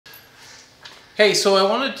Hey, so I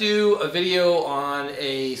want to do a video on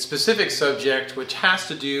a specific subject which has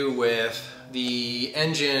to do with the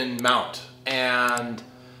engine mount and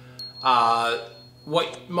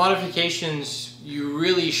what modifications you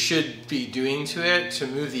really should be doing to it to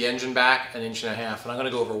move the engine back 1.5 inches. And I'm going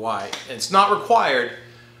to go over why. It's not required.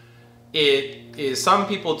 It is, some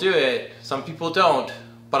people do it, some people don't,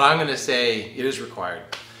 but I'm going to say it is required.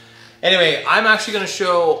 Anyway, I'm actually going to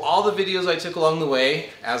show all the videos I took along the way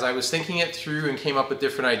as I was thinking it through and came up with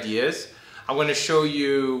different ideas. I'm going to show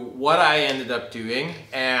you what I ended up doing,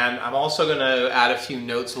 and I'm also going to add a few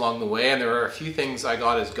notes along the way, and there are a few things I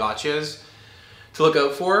got as gotchas to look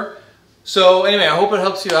out for. So anyway, I hope it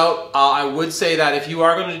helps you out. I would say that if you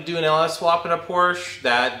are going to do an LS swap in a Porsche,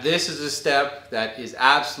 that this is a step that is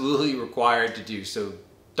absolutely required to do. So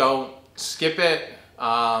don't skip it.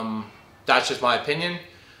 That's just my opinion.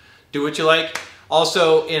 Do what you like.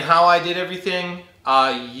 Also, in how I did everything,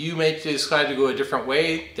 you may decide to go a different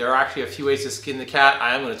way. There are actually a few ways to skin the cat.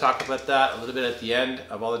 I am going to talk about that a little bit at the end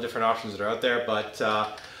of all the different options that are out there. But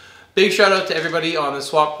big shout out to everybody on the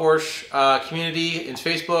Swap Porsche community in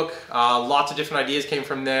Facebook. Lots of different ideas came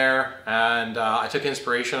from there, and I took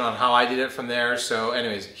inspiration on how I did it from there. So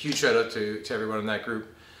anyways, huge shout out to everyone in that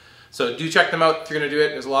group. So do check them out if you're going to do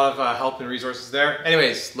it. There's a lot of help and resources there.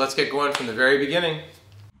 Anyways, let's get going from the very beginning.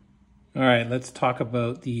 All right, let's talk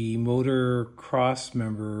about the motor cross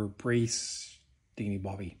member brace thingy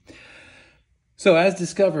bobby. So as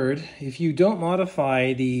discovered, if you don't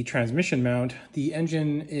modify the transmission mount, the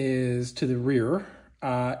engine is to the rear.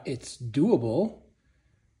 It's doable,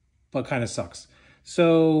 but kind of sucks.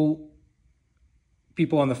 So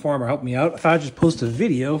people on the forum are helping me out. I thought I'd just post a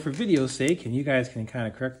video for video's sake, and you guys can kind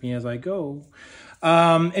of correct me as I go.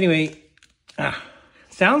 Anyway,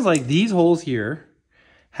 sounds like these holes here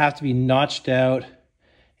have to be notched out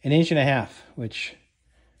 1.5 inches, which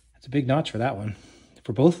that's a big notch for that one.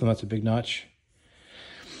 For both of them, that's a big notch.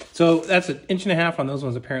 So that's 1.5 inches on those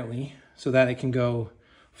ones apparently, so that it can go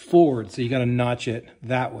forward. So you got to notch it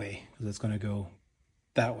that way because it's going to go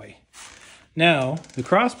that way. Now the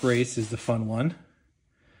cross brace is the fun one,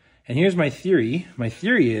 and here's my theory. My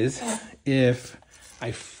theory is if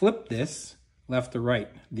I flip this left to right,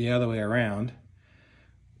 the other way around,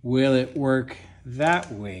 will it work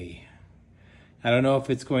that way? I don't know if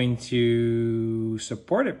it's going to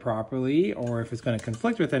support it properly or if it's going to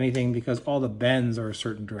conflict with anything because all the bends are a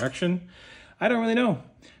certain direction. I don't really know.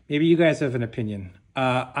 Maybe you guys have an opinion.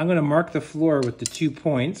 I'm going to mark the floor with the 2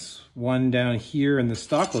 points, one down here in the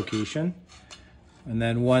stock location, and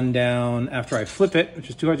then one down after I flip it, which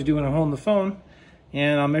is too hard to do when I'm holding the phone,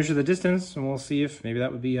 and I'll measure the distance and we'll see if maybe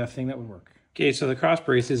that would be a thing that would work. Okay, so the cross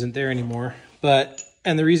brace isn't there anymore,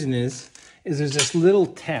 and the reason is there's this little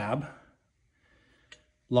tab,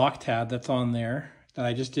 lock tab that's on there that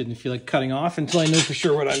I just didn't feel like cutting off until I know for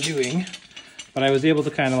sure what I'm doing. But I was able to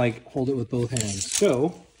kind of like hold it with both hands.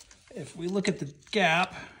 So if we look at the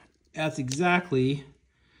gap, that's exactly,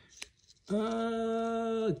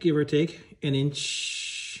 give or take, 1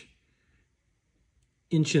 inch,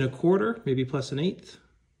 1.25 inches, maybe plus 1/8.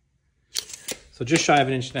 So just shy of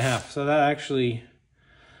 1.5 inches. So that actually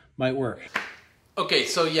might work. Okay,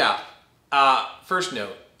 so yeah. First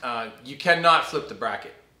note, you cannot flip the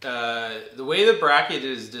bracket. The way the bracket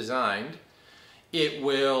is designed, it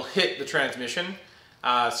will hit the transmission,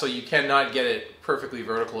 so you cannot get it perfectly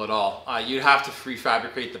vertical at all. You'd have to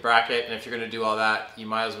prefabricate the bracket, and if you're going to do all that, you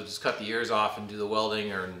might as well just cut the ears off and do the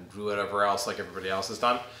welding or do whatever else like everybody else has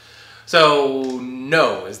done. So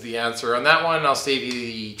no is the answer on that one. I'll save you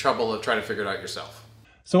the trouble of trying to figure it out yourself.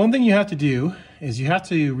 So one thing you have to do is you have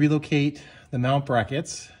to relocate the mount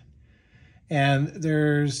brackets. And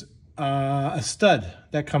there's a stud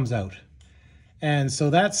that comes out. And so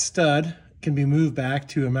that stud can be moved back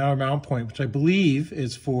to a mount point, which I believe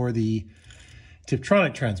is for the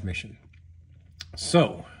Tiptronic transmission.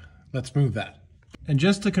 So let's move that. And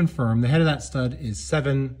just to confirm, the head of that stud is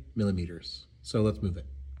 7 millimeters. So let's move it.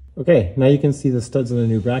 Okay, now you can see the studs in the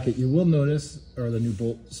new bracket. You will notice, or the new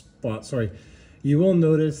bolt spot, sorry. You will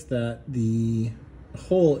notice that the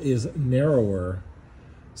hole is narrower.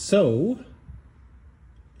 So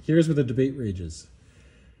here's where the debate rages.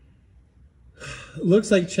 Looks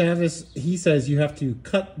like Chavis, he says you have to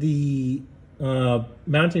cut the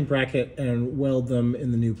mounting bracket and weld them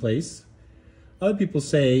in the new place. Other people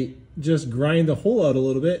say just grind the hole out a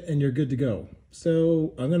little bit and you're good to go.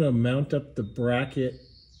 So I'm going to mount up the bracket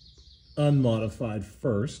unmodified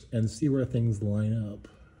first and see where things line up.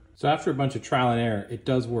 So after a bunch of trial and error, it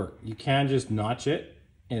does work. You can just notch it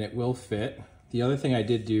and it will fit. The other thing I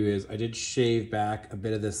did do is I did shave back a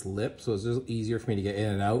bit of this lip, so it's just easier for me to get in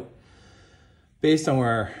and out. based on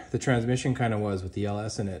where the transmission kind of was with the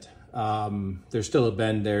LS in it. There's still a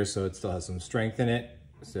bend there, so it still has some strength in it.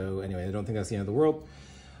 So anyway, I don't think that's the end of the world.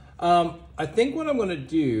 I think what I'm going to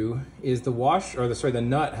do is the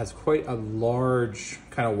nut has quite a large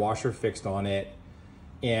kind of washer fixed on it,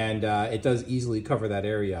 and it does easily cover that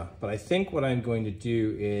area. But I think what I'm going to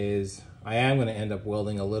do is I am going to end up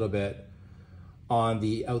welding a little bit on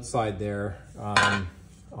the outside there,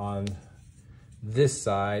 on this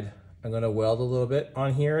side. I'm going to weld a little bit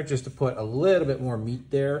on here just to put a little bit more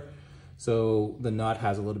meat there, so the nut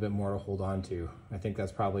has a little bit more to hold on to. I think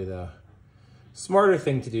that's probably the smarter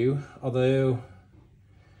thing to do, although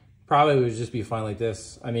probably would just be fine like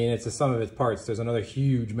this. I mean, it's the sum of its parts. There's another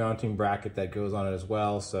huge mounting bracket that goes on it as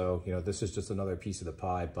well, so you know, this is just another piece of the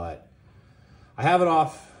pie, but I have it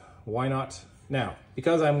off. Why not? Now,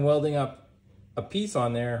 because I'm welding up a piece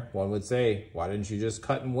on there, one would say, why didn't you just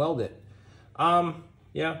cut and weld it?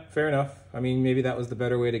 Yeah, fair enough. I mean, maybe that was the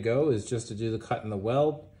better way to go, is just to do the cut and the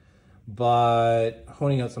weld, but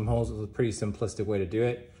honing out some holes was a pretty simplistic way to do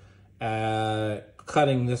it.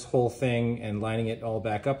 Cutting this whole thing and lining it all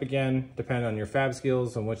back up again, depending on your fab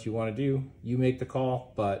skills and what you want to do, you make the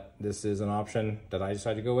call, but this is an option that I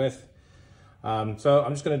decided to go with. So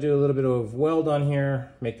I'm just going to do a little bit of weld on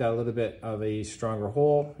here, make that a little bit of a stronger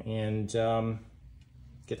hole, and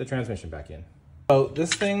get the transmission back in. So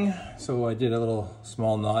this thing, so I did a little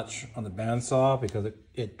small notch on the bandsaw because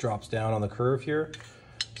it drops down on the curve here.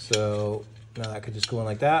 So now I could just go in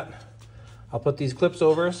like that. I'll put these clips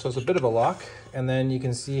over, so it's a bit of a lock, and then you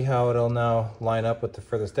can see how it'll now line up with the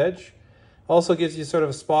furthest edge. Also gives you sort of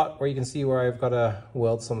a spot where you can see where I've got to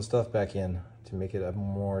weld some stuff back in to make it a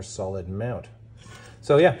more solid mount.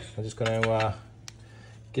 So yeah, I'm just going to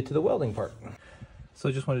get to the welding part. So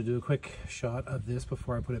I just want to do a quick shot of this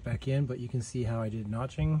before I put it back in, but you can see how I did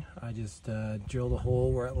notching. I just drilled a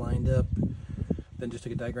hole where it lined up, then just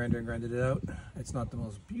took a die grinder and grinded it out. It's not the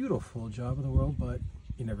most beautiful job in the world, but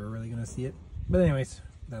you're never really going to see it. But anyways,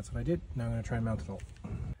 that's what I did. Now I'm going to try and mount it all.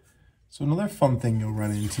 So another fun thing you'll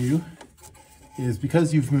run into is,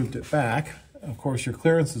 because you've moved it back, of course your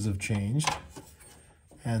clearances have changed.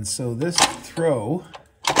 And so this throw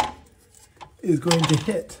is going to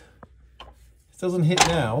hit. It doesn't hit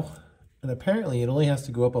now, and apparently it only has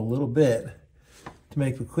to go up a little bit to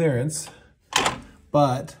make the clearance,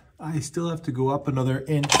 but I still have to go up another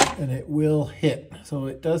inch and it will hit. So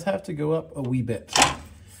it does have to go up a wee bit.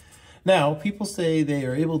 Now, people say they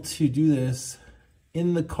are able to do this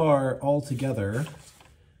in the car altogether.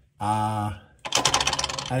 I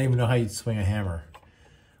don't even know how you'd swing a hammer,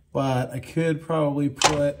 but I could probably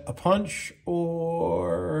put a punch,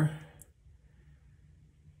 or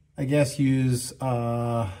I guess use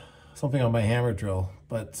something on my hammer drill.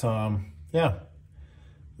 But yeah,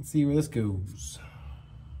 let's see where this goes.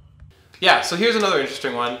 Yeah, so here's another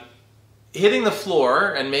interesting one. Hitting the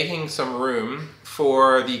floor and making some room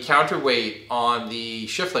for the counterweight on the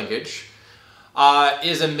shift linkage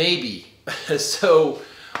is a maybe. So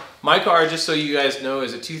my car, just so you guys know,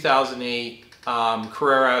 is a 2008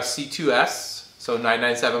 Carrera C2S, so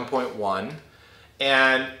 997.1.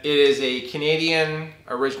 And it is a Canadian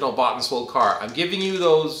original bought and sold car. I'm giving you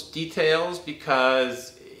those details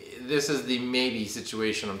because this is the maybe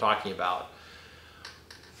situation I'm talking about.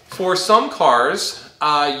 For some cars,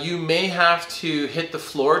 you may have to hit the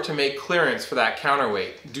floor to make clearance for that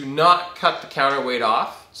counterweight. Do not cut the counterweight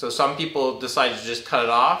off. So some people decide to just cut it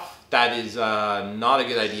off. That is not a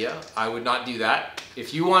good idea. I would not do that.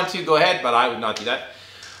 If you want to, go ahead, but I would not do that.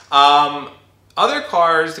 Other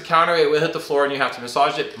cars, the counterweight will hit the floor and you have to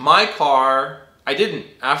massage it. My car, I didn't.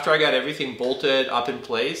 After I got everything bolted up in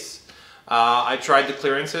place, I tried the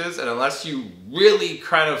clearances, and unless you really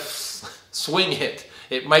kind of swing it,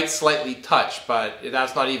 it might slightly touch, but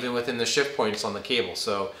that's not even within the shift points on the cable.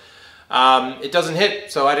 So it doesn't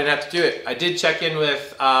hit, so I didn't have to do it. I did check in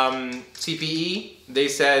with CPE. They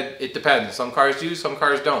said it depends. Some cars do, some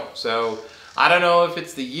cars don't. So I don't know if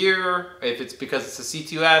it's the year, if it's because it's a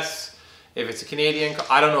C2S, if it's a Canadian car.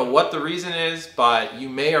 I don't know what the reason is, but you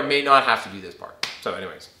may or may not have to do this part. So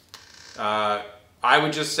anyways, I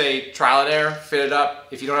would just say trial and error, fit it up.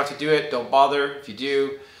 If you don't have to do it, don't bother. If you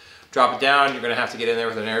do, drop it down. You're gonna have to get in there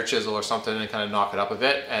with an air chisel or something and kind of knock it up a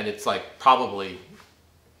bit. And it's like probably,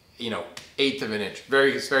 you know, 1/8 of an inch.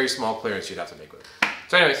 Very, very small clearance you'd have to make with it.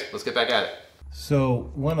 So anyways, let's get back at it.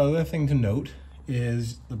 So one other thing to note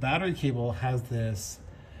is the battery cable has this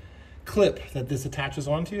clip that this attaches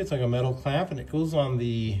onto. It's like a metal clamp, and it goes on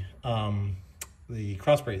the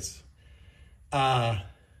cross brace. The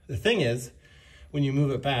thing is, when you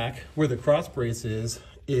move it back, where the cross brace is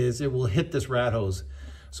it will hit this rat hose.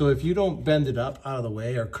 So if you don't bend it up out of the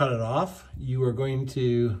way or cut it off, you are going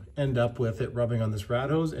to end up with it rubbing on this rat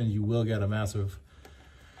hose, and you will get a massive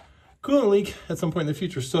coolant leak at some point in the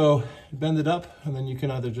future. So bend it up, and then you can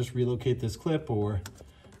either just relocate this clip or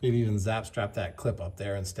maybe even zap strap that clip up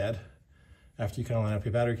there instead after you kind of line up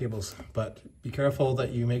your battery cables. But be careful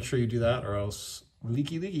that you make sure you do that, or else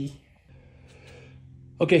leaky.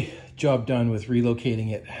 Okay, job done with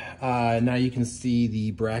relocating it. Now you can see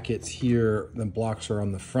the brackets here, the blocks are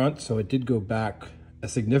on the front, so it did go back a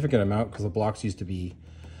significant amount because the blocks used to be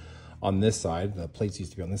on this side, the plates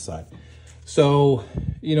used to be on this side. So,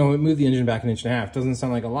 you know, it moved the engine back 1.5 inches. Doesn't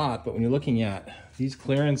sound like a lot, but when you're looking at these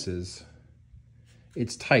clearances,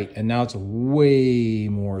 it's tight, and now it's way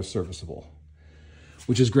more serviceable,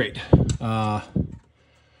 which is great.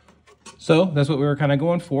 So that's what we were kind of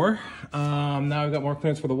going for. Now I've got more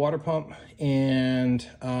clearance for the water pump, and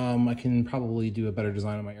I can probably do a better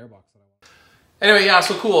design on my airbox. Anyway, yeah,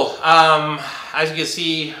 so cool. As you can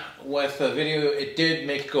see with the video, it did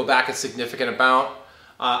make it go back a significant amount.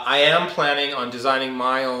 I am planning on designing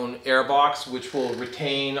my own airbox, which will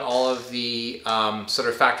retain all of the sort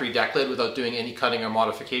of factory deck lid without doing any cutting or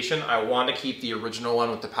modification. I want to keep the original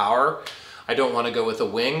one with the power. I don't want to go with a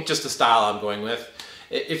wing, just the style I'm going with.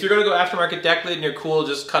 If you're going to go aftermarket deck lid and you're cool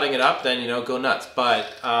just cutting it up, then, you know, go nuts. But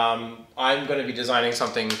I'm going to be designing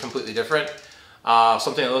something completely different.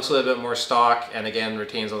 Something that looks a little bit more stock and, again,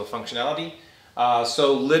 retains all the functionality.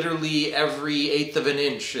 So literally every 1/8 of an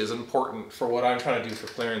inch is important for what I'm trying to do for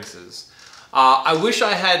clearances. I wish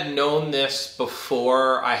I had known this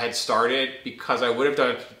before I had started, because I would have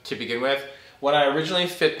done it to begin with. When I originally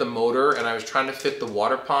fit the motor and I was trying to fit the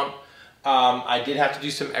water pump, I did have to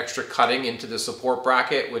do some extra cutting into the support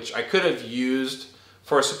bracket, which I could have used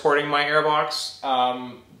for supporting my airbox.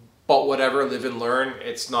 But whatever, live and learn.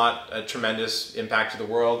 It's not a tremendous impact to the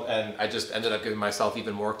world, and I just ended up giving myself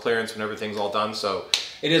even more clearance when everything's all done, so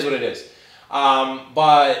it is what it is.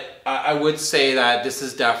 But I would say that this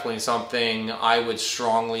is definitely something I would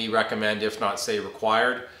strongly recommend, if not say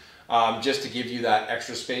required, just to give you that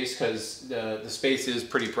extra space, because the space is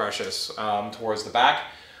pretty precious towards the back.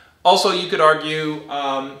 Also, you could argue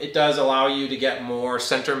it does allow you to get more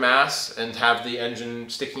center mass and have the engine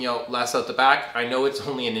sticking out less out the back. I know it's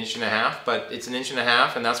only 1.5 inches, but it's 1.5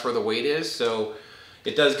 inches, and that's where the weight is, so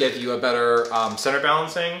it does give you a better center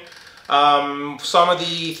balancing. Some of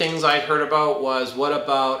the things I heard about was, what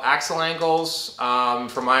about axle angles?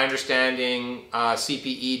 From my understanding,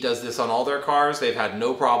 CPE does this on all their cars. They've had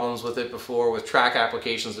no problems with it before with track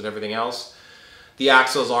applications and everything else. The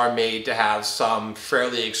axles are made to have some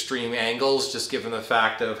fairly extreme angles, just given the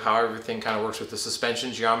fact of how everything kind of works with the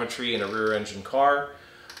suspension geometry in a rear engine car.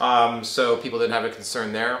 So people didn't have a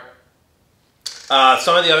concern there.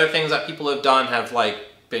 Some of the other things that people have done have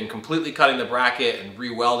been completely cutting the bracket and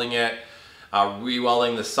re-welding it,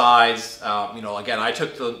 re-welding the sides. You know, again, I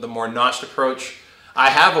took the more notched approach.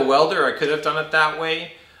 I have a welder, I could have done it that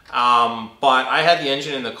way, but I had the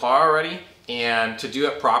engine in the car already. And to do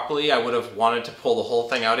it properly, I would have wanted to pull the whole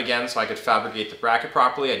thing out again so I could fabricate the bracket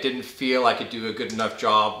properly. I didn't feel I could do a good enough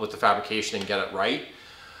job with the fabrication and get it right.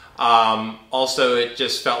 Also, it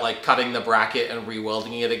just felt like cutting the bracket and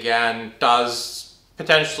re-welding it again does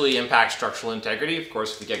potentially impact structural integrity. Of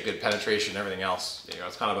course, if you get good penetration and everything else, you know,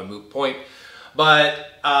 it's kind of a moot point. But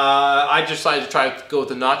I decided to try to go with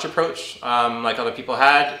the notch approach like other people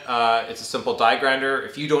had. It's a simple die grinder.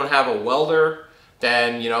 If you don't have a welder,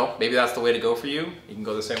 then, you know, maybe that's the way to go for you. You can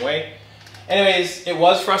go the same way. Anyways, it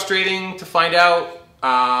was frustrating to find out.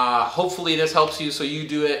 Hopefully this helps you so you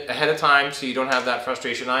do it ahead of time so you don't have that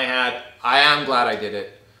frustration I had. I am glad I did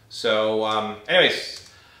it. So anyways,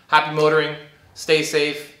 happy motoring, stay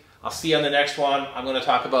safe. I'll see you on the next one. I'm going to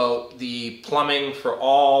talk about the plumbing for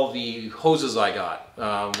all the hoses I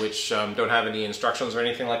got, which don't have any instructions or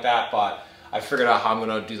anything like that, but I figured out how I'm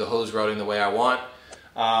going to do the hose routing the way I want.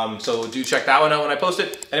 So do check that one out when I post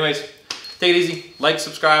it. Anyways, take it easy. Like,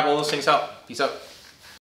 subscribe, all those things help. Peace out.